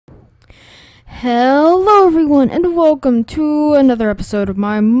Hello everyone and welcome to another episode of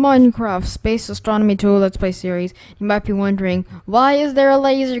my Minecraft Space Astronomy 2 Let's Play series. You might be wondering, why is there a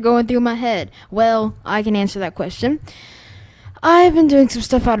laser going through my head? Well, I can answer that question. I've been doing some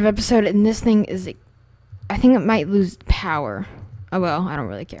stuff out of episode and this thing is, I think it might lose power. Oh well, I don't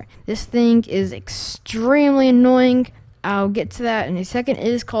really care. This thing is extremely annoying. I'll get to that in a second. It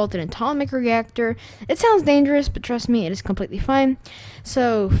is called an atomic reactor. It sounds dangerous, but trust me, it is completely fine.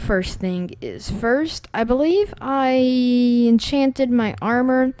 So, first thing is first, I believe I enchanted my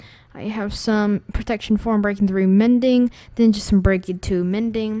armor. I have some protection 4 and breaking 3 mending, then just some breaking 2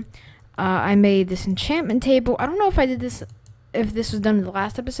 mending. I made this enchantment table. I don't know if I did this, if this was done in the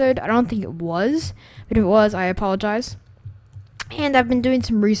last episode. I don't think it was, but if it was, I apologize. And I've been doing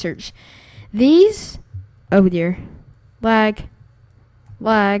some research. These, oh dear. Lag.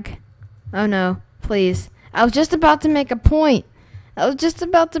 Oh no, please. I was just about to make a point. I was just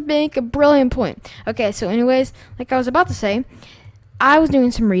about to make a brilliant point. Okay, so anyways, like I was about to say, I was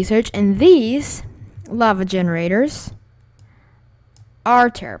doing some research, and these lava generators are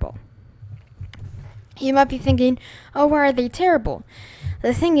terrible. You might be thinking, oh, why are they terrible?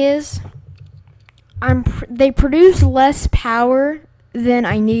 The thing is, they produce less power than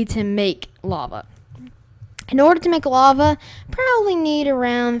I need to make lava. In order to make lava, probably need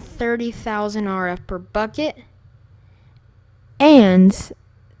around 30,000 RF per bucket. And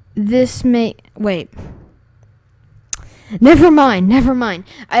this wait. Never mind.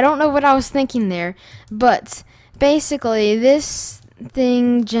 I don't know what I was thinking there, but basically this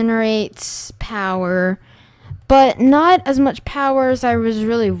thing generates power, but not as much power as I was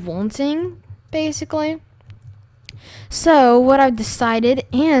really wanting, basically. So what I've decided,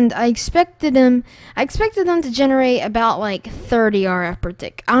 and I expected them to generate about like 30 RF per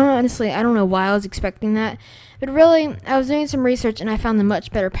tick. Honestly, I don't know why I was expecting that, but really, I was doing some research and I found a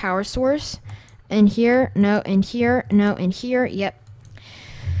much better power source. And here, no, and here, no, and here, yep.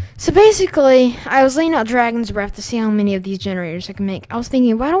 So basically, I was laying out Dragon's Breath to see how many of these generators I can make. I was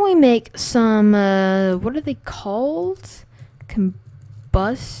thinking, why don't we make some, what are they called?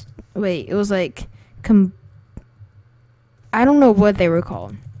 Wait, it was like, I don't know what they were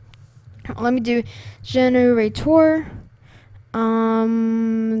called. Let me do generator.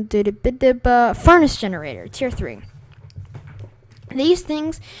 Furnace generator, tier 3. These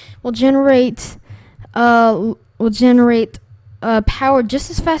things will generate power just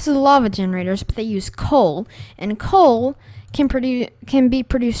as fast as lava generators, but they use coal, and coal can be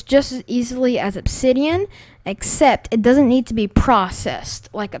produced just as easily as obsidian, except it doesn't need to be processed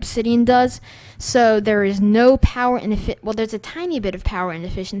like obsidian does. So there is no power well, there's a tiny bit of power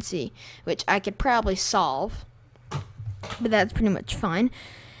inefficiency, which I could probably solve, but that's pretty much fine.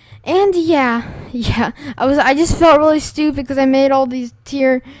 And yeah, I just felt really stupid because I made all these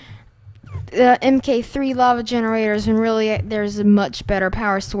tier MK3 lava generators, and really there's a much better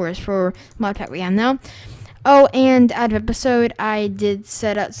power source for mod pack we have now. Oh, and out of episode, I did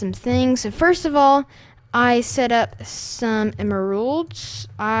set up some things. So first of all, I set up some emeralds.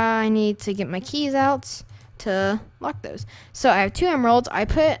 I need to get my keys out to lock those. So I have 2 emeralds. I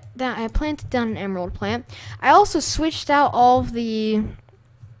planted down an emerald plant. I also switched out all of the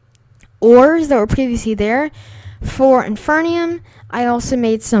ores that were previously there for infernium. I also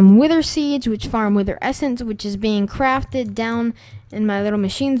made some wither seeds, which farm wither essence, which is being crafted down in my little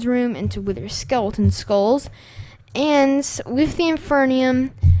machine's room into wither skeleton skulls. And with the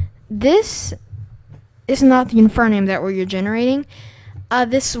infernium, this is not the infernium that you're generating.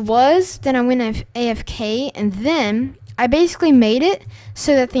 This was, then I went AFK, and then I basically made it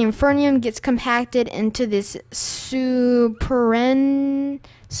so that the infernium gets compacted into this superemium.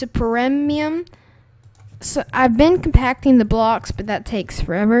 So I've been compacting the blocks, but that takes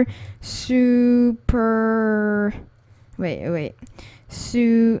forever.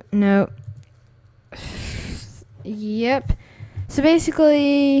 Yep. So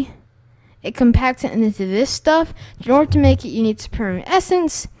basically, it compacts it into this stuff. In order to make it, you need superemium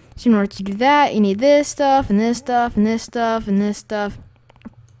essence. So in order to do that, you need this stuff, and this stuff, and this stuff, and this stuff.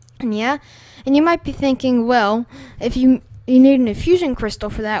 And yeah, and you might be thinking, well, if you need an infusion crystal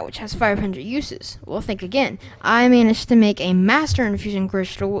for that, which has 500 uses. Well, think again. I managed to make a master infusion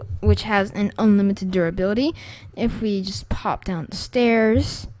crystal, which has an unlimited durability. If we just pop down the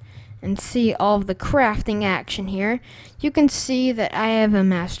stairs and see all of the crafting action here, you can see that I have a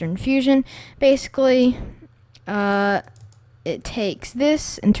master infusion. Basically, it takes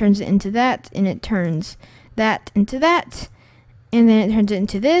this and turns it into that, and it turns that into that, and then it turns it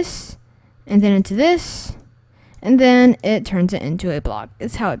into this, and then into this, and then it turns it into a block.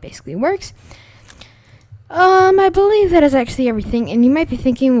 That's how it basically works. I believe that is actually everything, and you might be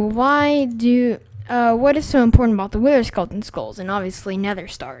thinking, well, what is so important about the wither skeleton skulls, and obviously nether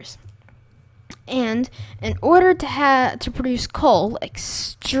stars? And in order to produce coal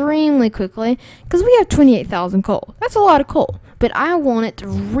extremely quickly, because we have 28,000 coal, that's a lot of coal, but I want it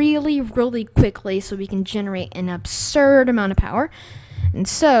really, really quickly so we can generate an absurd amount of power. And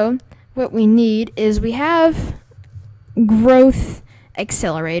so what we need is we have growth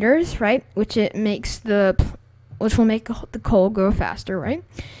accelerators, right? Which will make the coal grow faster, right?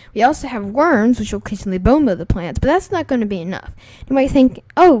 We also have worms, which will occasionally bone the plants, but that's not going to be enough. You might think,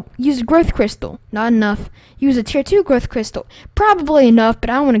 oh, use a growth crystal. Not enough. Use a tier 2 growth crystal. Probably enough, but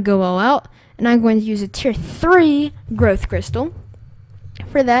I want to go all out, and I'm going to use a tier 3 growth crystal.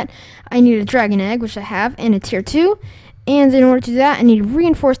 For that, I need a dragon egg, which I have, and a tier 2. And in order to do that, I need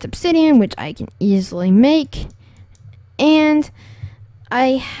reinforced obsidian, which I can easily make. And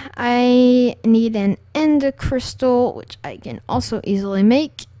I need an ender crystal, which I can also easily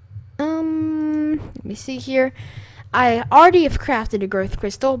make. Let me see here. I already have crafted a growth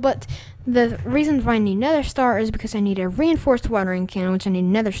crystal, but the reason why I need nether star is because I need a reinforced watering can, which I need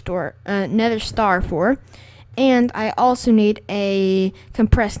nether star for. And I also need a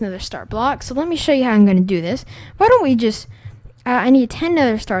compressed nether star block. So let me show you how I'm going to do this. Why don't we just, I need 10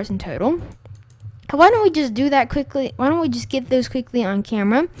 nether stars in total. Why don't we just do that quickly? Why don't we just get those quickly on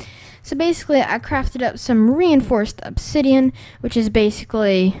camera? So basically, I crafted up some reinforced obsidian, which is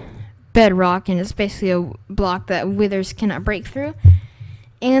basically bedrock, and it's basically a block that withers cannot break through.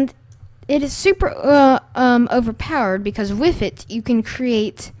 And it is super overpowered, because with it, you can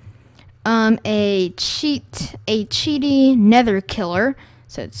create a cheaty nether killer.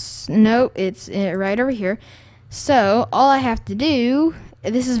 So it's right over here. So all I have to do,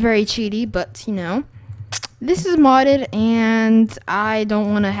 this is very cheaty, but you know, this is modded, and I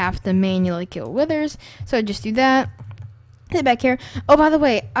don't want to have to manually kill withers, so I just do that. Get back here. Oh, by the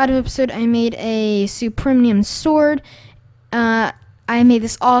way, out of episode, I made a supremium sword. I made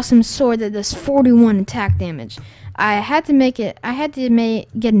this awesome sword that does 41 attack damage. I had to get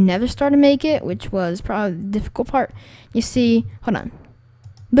a nether star to make it, which was probably the difficult part. You see, hold on.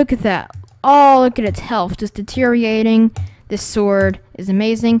 Look at that. Oh, look at its health just deteriorating. This sword is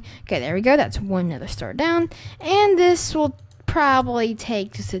amazing. Okay, there we go. That's one nether star down. And this will probably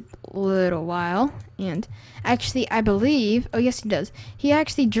take just a little while. And actually, I believe, oh yes, he does. He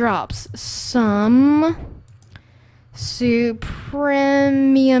actually drops some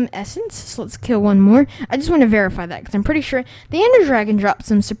supremium essence. So let's kill one more. I just want to verify that, because I'm pretty sure the ender dragon dropped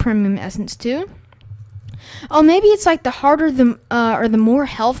some supremium essence too. Oh, maybe it's like the harder or the more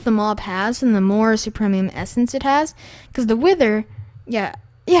health the mob has, and the more supremium essence it has. Because the wither, yeah,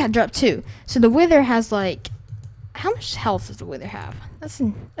 it dropped 2. So the wither has like, how much health does the wither have? That's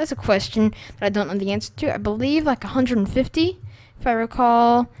a question that I don't know the answer to. I believe like 150, if I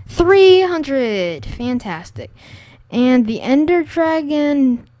recall. 300, fantastic. And the ender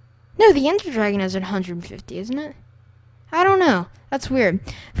dragon, no, the ender dragon has 150, isn't it? I don't know. That's weird.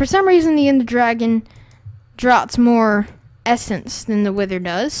 For some reason, the ender dragon drops more essence than the wither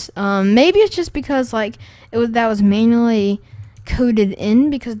does. Maybe it's just because like that was manually coded in,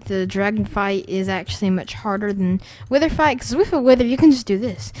 because the dragon fight is actually much harder than wither fight. Because with a wither, you can just do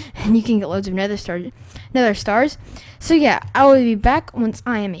this, and you can get loads of nether stars. So yeah, I will be back once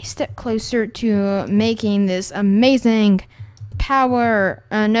I am a step closer to making this amazing power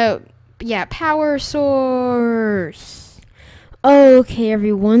source. Okay,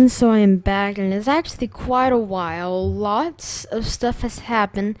 everyone, so I am back, and it's actually quite a while. Lots of stuff has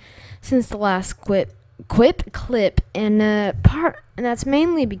happened since the last clip, and that's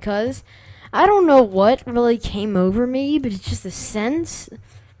mainly because I don't know what really came over me, but it's just a sense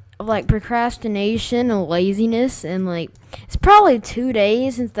of like procrastination and laziness, and like it's probably 2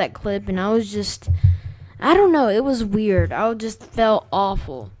 days since that clip, and I don't know, it was weird. I just felt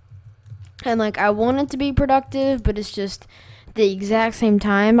awful, and like I wanted to be productive, but it's just the exact same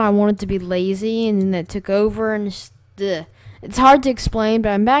time I wanted to be lazy, and then that took over, and it's hard to explain, but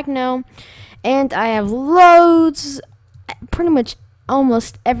I'm back now, and I have loads, pretty much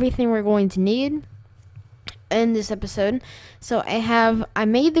almost everything we're going to need in this episode. So I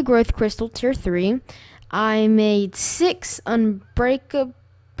made the growth crystal tier 3. I made 6 unbreakable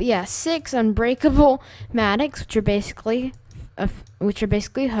matics, which are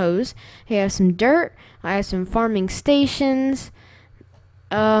basically hose. I have some dirt. I have some farming stations.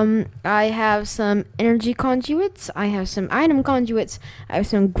 I have some energy conduits. I have some item conduits. I have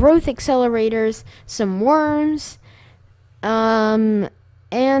some growth accelerators, some worms, and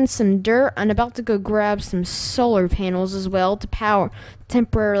some dirt. I'm about to go grab some solar panels as well to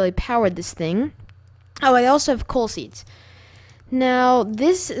temporarily power this thing. Oh, I also have coal seeds. Now,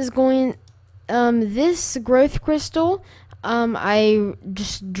 this is going, this growth crystal, I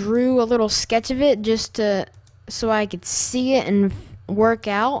just drew a little sketch of it just so I could see it and work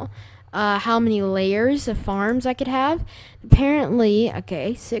out how many layers of farms I could have. Apparently,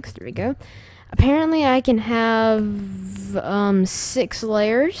 okay, 6, there we go. Apparently, I can have 6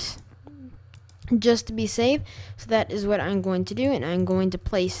 layers just to be safe. So that is what I'm going to do, and I'm going to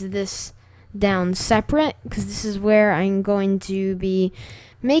place this down separate because this is where I'm going to be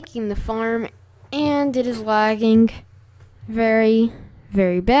making the farm, and it is lagging very,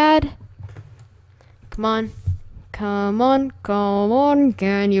 very bad. Come on. Come on, come on,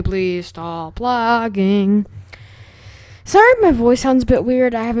 can you please stop lagging? Sorry my voice sounds a bit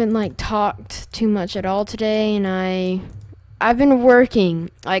weird. I haven't like talked too much at all today, and I've been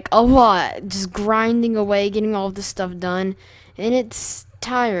working like a lot, just grinding away, getting all of this stuff done, and it's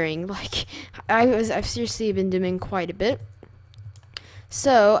tiring. Like I've seriously been doing quite a bit.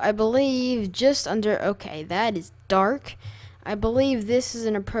 So I believe just under, okay, that is dark. I believe this is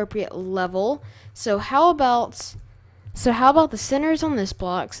an appropriate level. So how about the centers on this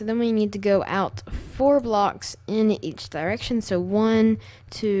block? So then we need to go out 4 blocks in each direction. So 1,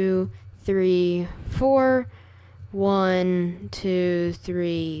 2, 3, 4. 1, 2,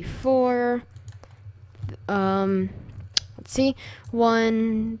 3, 4. Let's see.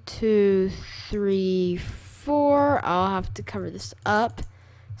 1, 2, 3, 4. I'll have to cover this up.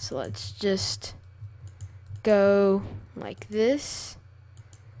 So let's just go like this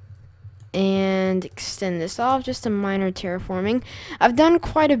and extend this off. Just a minor terraforming. I've done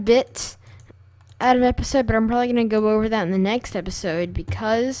quite a bit out of episode, but I'm probably going to go over that in the next episode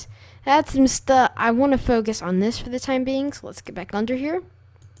because that's some stuff. I want to focus on this for the time being. So let's get back under here.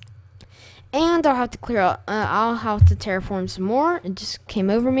 And I'll have to clear out, I'll have to terraform some more. It just came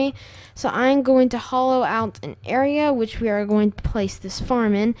over me. So I'm going to hollow out an area which we are going to place this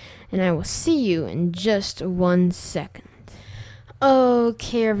farm in. And I will see you in just 1 second.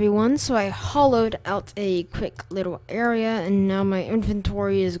 Okay, everyone. So I hollowed out a quick little area. And now my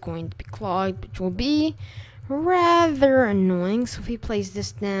inventory is going to be clogged, which will be rather annoying. So if we place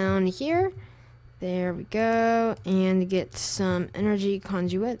this down here. There we go. And get some energy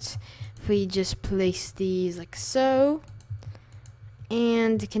conduits. If we just place these like so,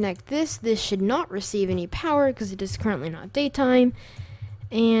 and connect this should not receive any power because it is currently not daytime.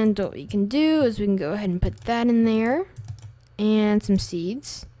 And what we can do is we can go ahead and put that in there, and some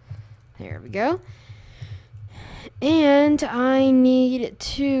seeds. There we go. And I need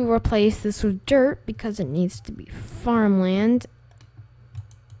to replace this with dirt because it needs to be farmland.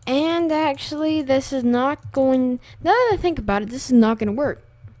 And actually, this is not going, now that I think about it, this is not going to work.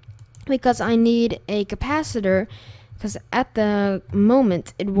 Because I need a capacitor, because at the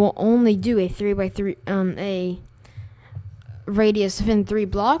moment it will only do a 3x3 a radius within 3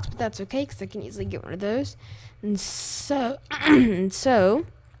 blocks, but that's okay because I can easily get one of those. And so what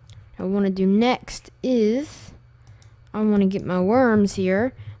I want to do next is I want to get my worms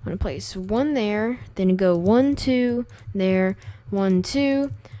here. I'm going to place 1 there, then go 1, 2 there, 1,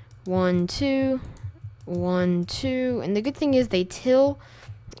 2, 1, 2, 1, 2, and the good thing is they till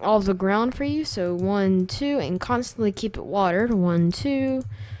all the ground for you. So 1, 2, and constantly keep it watered. 1, 2,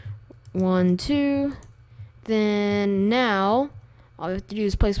 1, 2. Then now all I have to do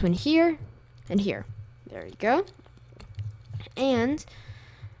is place 1 here and here. There you go. And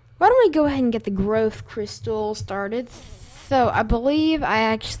why don't we go ahead and get the growth crystal started? So I believe I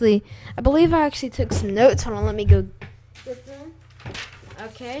actually took some notes. Hold on, let me go get them.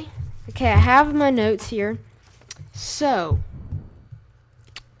 Okay, I have my notes here. So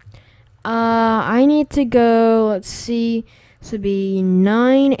I need to go, let's see, this would be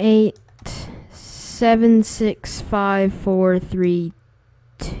 9, 8, 7, 6, 5, 4, 3,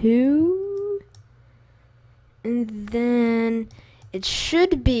 2. And then it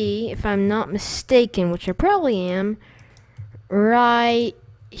should be, if I'm not mistaken, which I probably am, right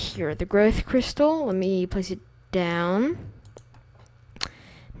here, the growth crystal. Let me place it down.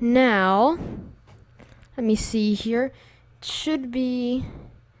 Now, let me see here. It should be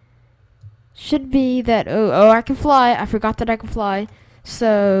that, oh, I can fly. I forgot that I can fly.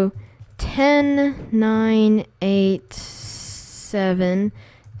 So 10, 9, 8, 7,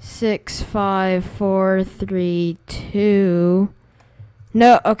 6, 5, 4, 3, 2.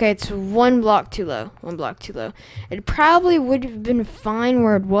 No, okay, it's 1 block too low. 1 block too low. It probably would have been fine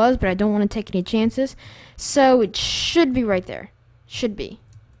where it was, but I don't want to take any chances. So it should be right there. Should be.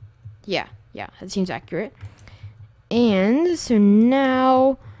 Yeah, that seems accurate. And so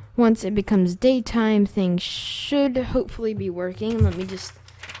now, once it becomes daytime, things should hopefully be working. Let me just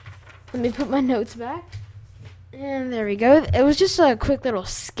Let me put my notes back. And there we go. It was just a quick little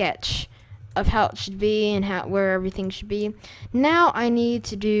sketch of how it should be and where everything should be. Now I need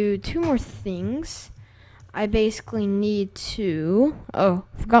to do 2 more things. I basically need to... Oh,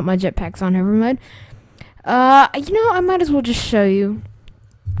 forgot my jetpack's on. Never mind. I might as well just show you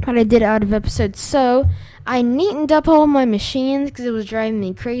what I did out of episode. So, I neatened up all my machines because it was driving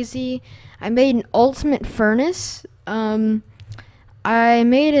me crazy. I made an ultimate furnace. I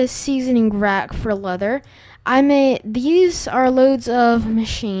made a seasoning rack for leather. These are loads of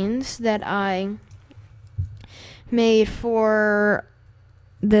machines that I made for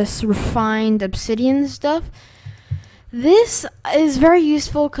this refined obsidian stuff. This is very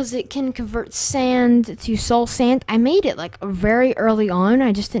useful because it can convert sand to soul sand. I made it like very early on.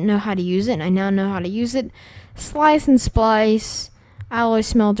 I just didn't know how to use it, and I now know how to use it. Slice and splice, alloy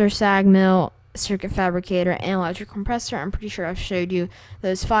smelter, sag mill, circuit fabricator, and electric compressor. I'm pretty sure I've showed you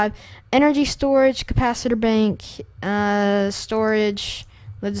those 5. Energy storage, capacitor bank, storage,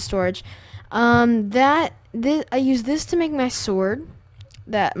 loads of storage. I use this to make my sword,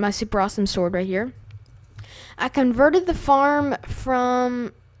 my super awesome sword right here. I converted the farm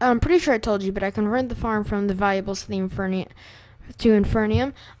from, I'm pretty sure I told you, but I converted the farm from the valuables to the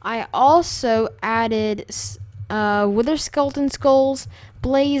Infernium. I also added wither skeleton skulls,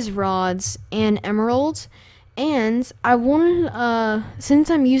 blaze rods, and emeralds. And I wanted, since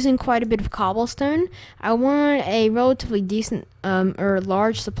I'm using quite a bit of cobblestone, I wanted a relatively decent or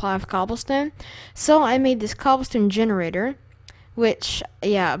large supply of cobblestone. So I made this cobblestone generator, which,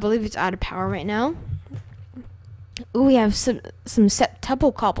 yeah, I believe it's out of power right now. Ooh, we have some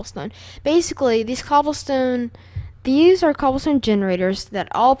septuple cobblestone. Basically, these are cobblestone generators that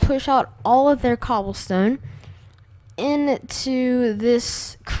all push out all of their cobblestone into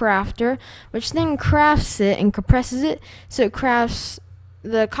this crafter, which then crafts it and compresses it. So it crafts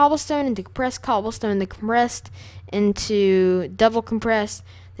the cobblestone into compressed cobblestone, the compressed into double compressed,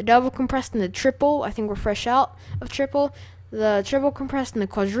 the double compressed into triple. I think we're fresh out of triple. The triple compressed into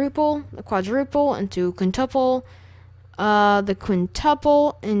quadruple, the quadruple into quintuple, the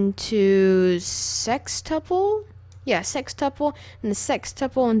quintuple into sextuple. Yeah, sextuple, and the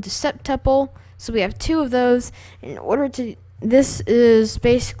sextuple into septuple. So we have 2 of those. In order to, this is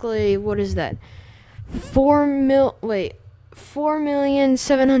basically, what is that?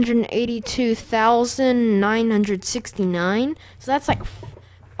 4,782,969. So that's like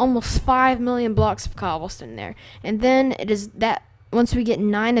almost 5 million blocks of cobblestone there. And then it is that once we get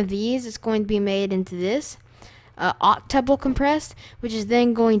 9 of these, it's going to be made into this octuple compressed, which is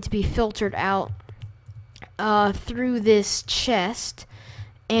then going to be filtered out through this chest,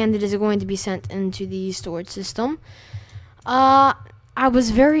 and it is going to be sent into the storage system. I was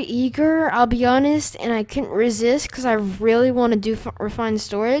very eager, I'll be honest, and I couldn't resist because I really want to do refined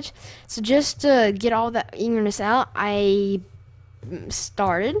storage. So just to get all that eagerness out, I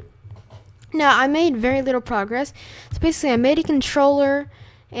started. Now, I made very little progress. So basically, I made a controller,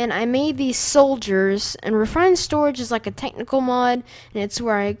 and I made these soldiers, and refined storage is like a technical mod, and it's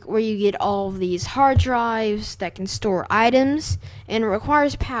where you get all of these hard drives that can store items, and it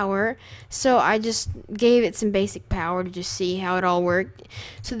requires power. So I just gave it some basic power to just see how it all worked.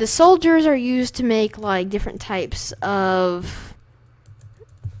 So the soldiers are used to make like different types of,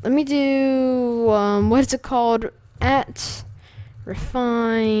 let me do what is it called?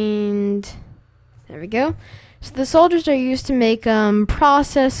 Refined, there we go. So the soldiers are used to make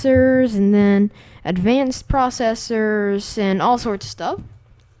processors, and then advanced processors, and all sorts of stuff.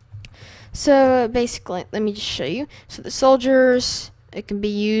 So basically, let me just show you. So the soldiers, it can be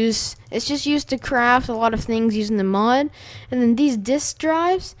used, it's just used to craft a lot of things using the mod. And then these disk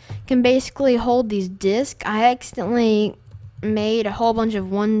drives can basically hold these disks. I accidentally made a whole bunch of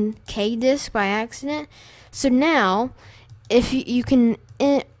 1K disks by accident. So now, if you can...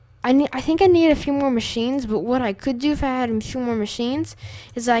 I think I need a few more machines, but what I could do if I had a few more machines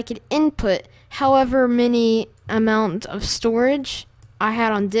is I could input however many amount of storage I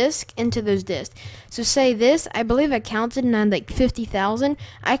had on disk into those disks. So say this, I believe I counted and I had like 50,000.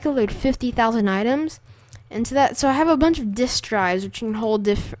 I could load 50,000 items into that. So I have a bunch of disk drives which can hold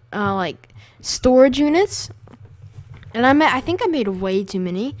like storage units. And I think I made way too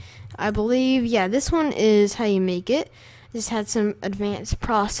many. I believe, yeah, this one is how you make it. This had some advanced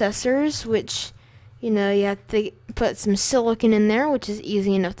processors, which, you know, you have to put some silicon in there, which is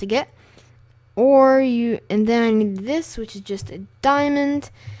easy enough to get. And then I need this, which is just a diamond.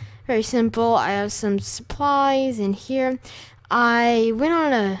 Very simple. I have some supplies in here. I went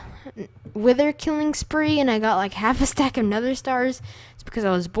on a wither killing spree, and I got like half a stack of nether stars. It's because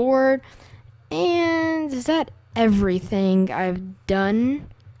I was bored. And is that everything I've done?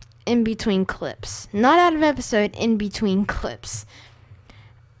 in between clips. Not out of episode, in between clips.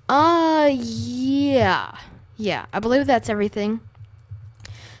 Yeah. Yeah, I believe that's everything.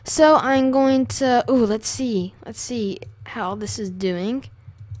 So I'm going to, let's see how this is doing.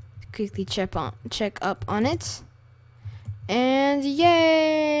 Quickly check up on it. And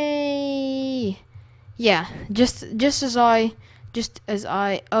yay! Yeah, just as I,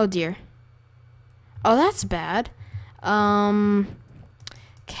 oh dear. Oh, that's bad. Okay,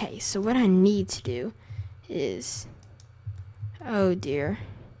 so what I need to do is, oh dear.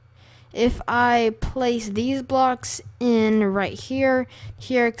 If I place these blocks in right here,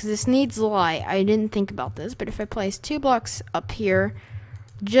 because this needs light. I didn't think about this, but if I place 2 blocks up here,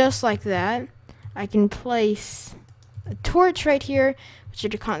 just like that, I can place a torch right here, which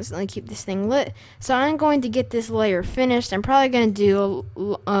should constantly keep this thing lit. So I'm going to get this layer finished. I'm probably going to do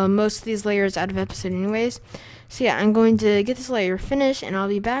most of these layers out of episode anyways. So yeah, I'm going to get this layer finished, and I'll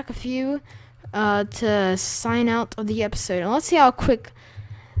be back a few to sign out of the episode. And let's see how quick.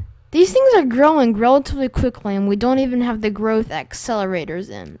 These things are growing relatively quickly, and we don't even have the growth accelerators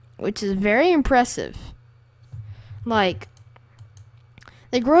in, which is very impressive. Like,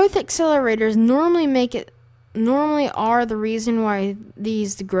 the growth accelerators normally are the reason why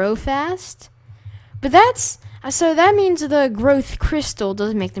these grow fast. But so that means the growth crystal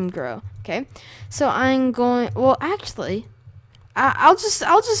does make them grow. Okay, so I'm going. Well, actually, I'll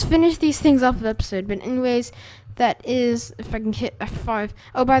just finish these things off of the episode. But anyways. That is, if I can hit F5.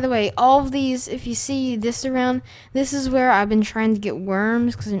 Oh, by the way, all of these, if you see this around, this is where I've been trying to get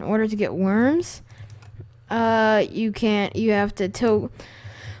worms, because in order to get worms, you have to tilt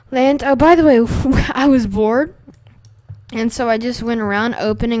land. Oh, by the way, I was bored, and so I just went around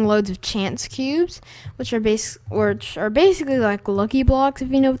opening loads of chance cubes, which are basically like lucky blocks, if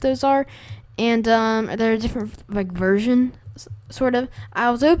you know what those are, and they're a different like version. Sort of.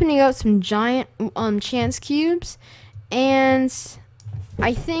 I was opening up some giant chance cubes, and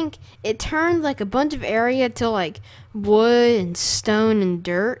I think it turned like a bunch of area to like wood and stone and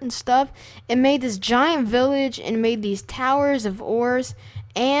dirt and stuff. It made this giant village and made these towers of ores,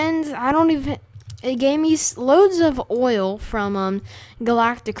 and it gave me loads of oil from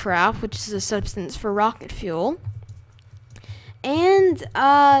Galacticraft, which is a substance for rocket fuel, and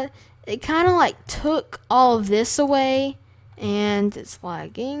it kind of like took all of this away. And it's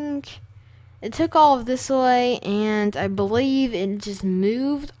lagging. It took all of this away, and I believe it just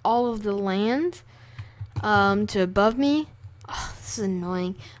moved all of the land to above me. Oh, this is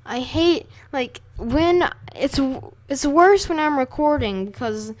annoying. I hate, like, when it's worse when I'm recording,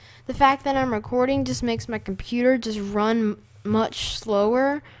 because the fact that I'm recording just makes my computer just run much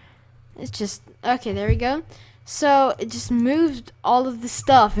slower. It's just, okay, there we go. So it just moved all of the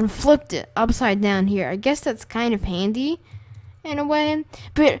stuff and flipped it upside down here. I guess that's kind of handy in a way,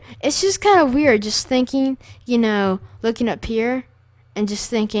 but it's just kind of weird just thinking, looking up here and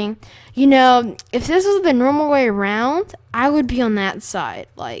just thinking, if this was the normal way around, I would be on that side.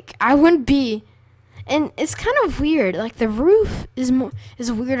 Like, I wouldn't be, and it's kind of weird. Like, the roof is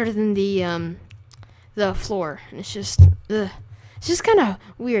weirder than the floor, and it's just kind of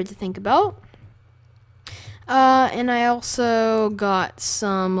weird to think about. And I also got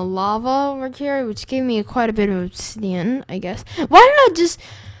some lava over here, which gave me quite a bit of obsidian, I guess. Why did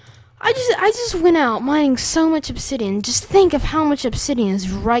I just went out mining so much obsidian. Just think of how much obsidian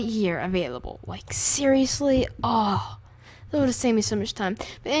is right here available. Like, seriously? Oh, that would have saved me so much time.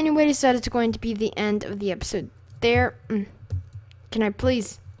 But anyways, that is going to be the end of the episode there. Can I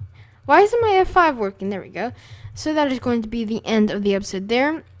please? Why isn't my F5 working? There we go. So that is going to be the end of the episode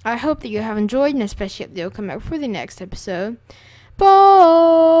there. I hope that you have enjoyed, and especially if they'll come back for the next episode. Bye!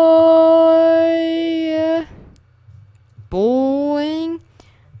 Boing!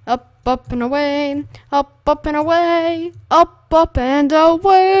 Up and away! Up and away! Up and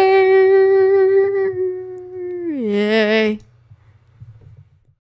away!